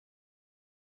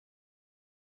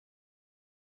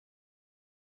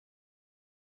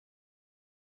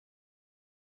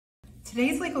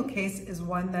Today's legal case is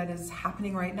one that is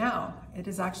happening right now. It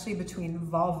is actually between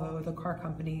Volvo, the car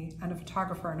company, and a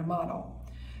photographer and a model.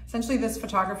 Essentially, this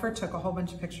photographer took a whole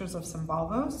bunch of pictures of some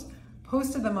Volvos,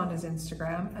 posted them on his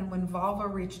Instagram, and when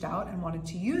Volvo reached out and wanted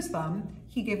to use them,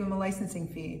 he gave them a licensing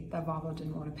fee that Volvo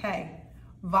didn't want to pay.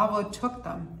 Volvo took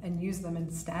them and used them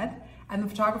instead, and the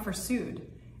photographer sued.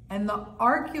 And the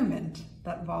argument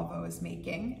that Volvo is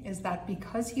making is that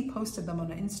because he posted them on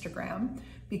Instagram,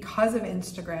 because of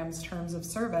Instagram's terms of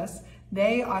service,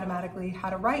 they automatically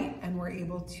had a right and were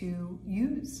able to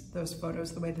use those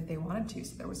photos the way that they wanted to,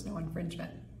 so there was no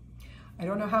infringement. I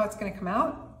don't know how it's going to come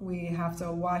out. We have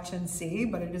to watch and see,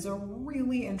 but it is a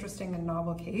really interesting and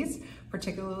novel case,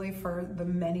 particularly for the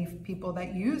many people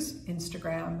that use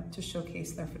Instagram to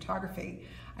showcase their photography.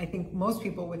 I think most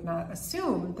people would not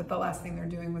assume that the last thing they're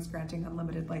doing was granting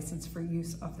unlimited license for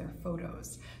use of their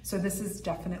photos. So this is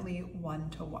definitely one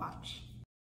to watch.